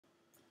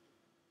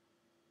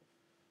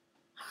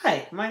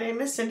my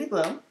name is Cindy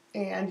Bloom,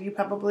 and you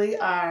probably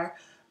are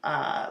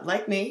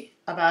like me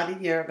about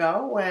a year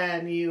ago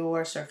when you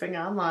were surfing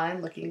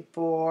online looking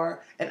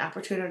for an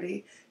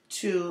opportunity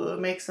to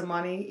make some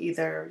money,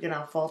 either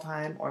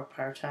full-time or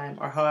part-time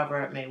or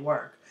however it may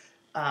work.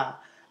 Uh,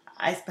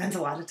 I spent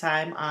a lot of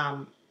time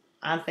on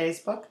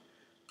Facebook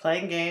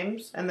playing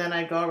games, and then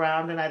I'd go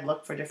around and I'd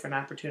look for different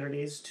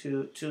opportunities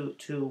to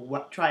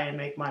try and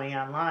make money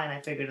online.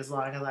 I figured as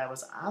long as I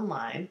was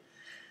online,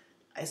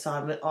 I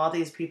saw all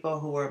these people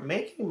who were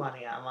making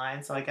money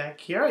online, so I got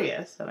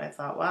curious and I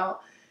thought,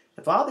 well,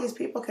 if all these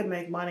people could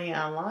make money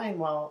online,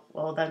 well,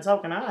 then so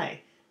can I,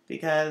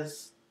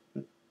 because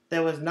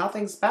there was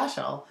nothing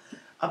special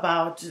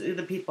about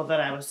the people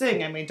that I was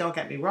seeing. I mean, don't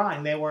get me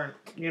wrong, they weren't,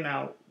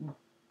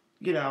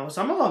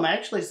 some of them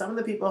actually, some of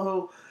the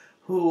people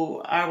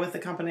who are with the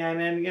company I'm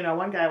in,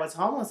 one guy was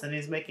homeless and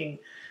he's making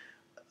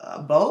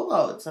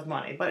boatloads of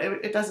money, but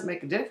it doesn't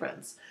make a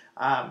difference.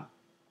 I'm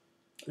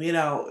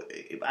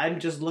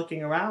just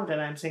looking around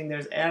and I'm seeing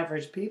there's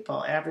average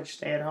people, average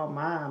stay-at-home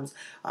moms,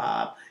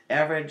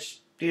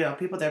 average,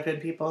 people. There have been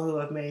people who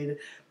have made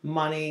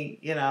money,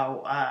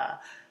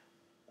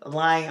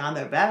 lying on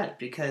their bed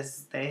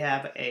because they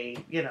have a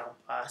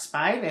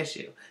spine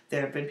issue.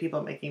 There have been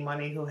people making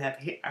money who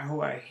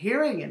are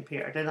hearing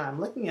impaired, and I'm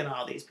looking at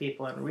all these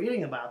people and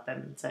reading about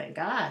them and saying,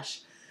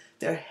 gosh,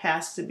 there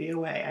has to be a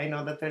way. I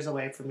know that there's a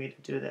way for me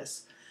to do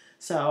this.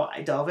 So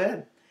I dove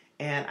in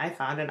and I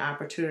found an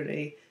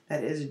opportunity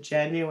that is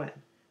genuine,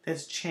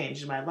 that's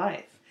changed my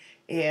life.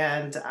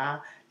 And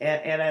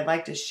I'd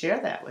like to share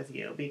that with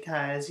you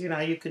because,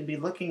 you could be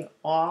looking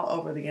all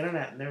over the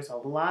internet and there's a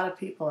lot of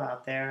people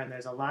out there and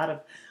there's a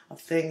lot of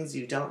things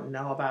you don't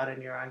know about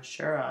and you're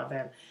unsure of.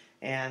 One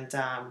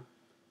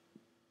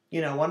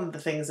of the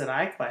things that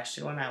I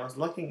questioned when I'm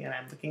looking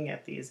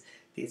at these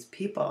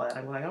people and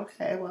I'm going,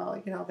 okay, well,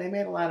 they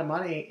made a lot of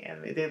money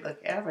and they look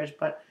average,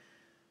 but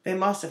they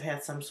must have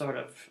had some sort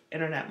of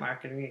internet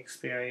marketing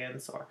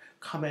experience or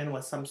come in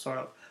with some sort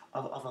of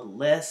a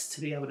list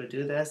to be able to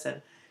do this.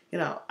 And,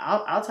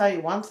 I'll tell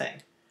you one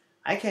thing.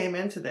 I came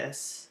into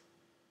this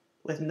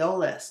with no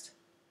list.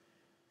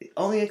 The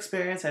only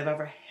experience I've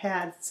ever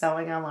had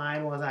selling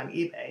online was on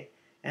eBay.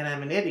 And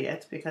I'm an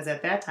idiot because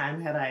at that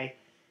time, had I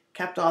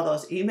kept all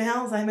those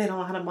emails, I made a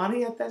lot of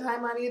money at that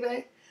time on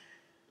eBay.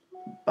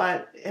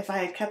 But if I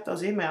had kept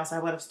those emails, I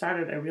would have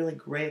started a really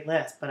great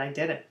list, but I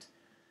didn't.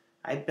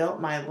 I built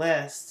my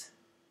list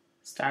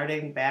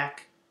starting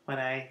back when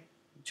I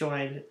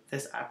joined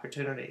this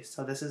opportunity.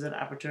 So this is an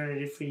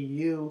opportunity for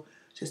you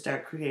to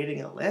start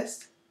creating a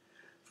list,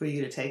 for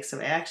you to take some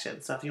action.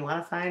 So if you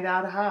want to find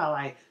out how,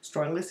 I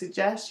strongly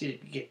suggest you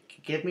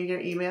give me your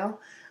email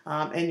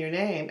and your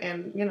name.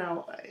 And,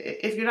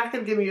 if you're not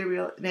going to give me your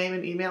real name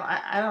and email,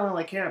 I don't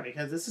really care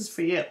because this is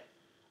for you.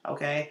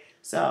 Okay?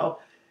 So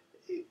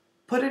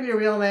put in your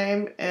real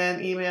name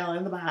and email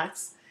in the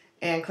box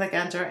and click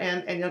enter,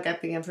 and you'll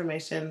get the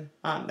information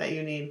that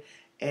you need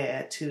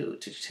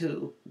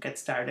to get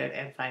started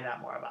and find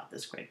out more about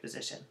this great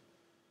position.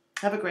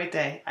 Have a great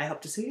day. I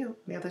hope to see you on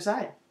the other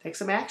side. Take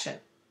some action.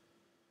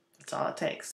 That's all it takes.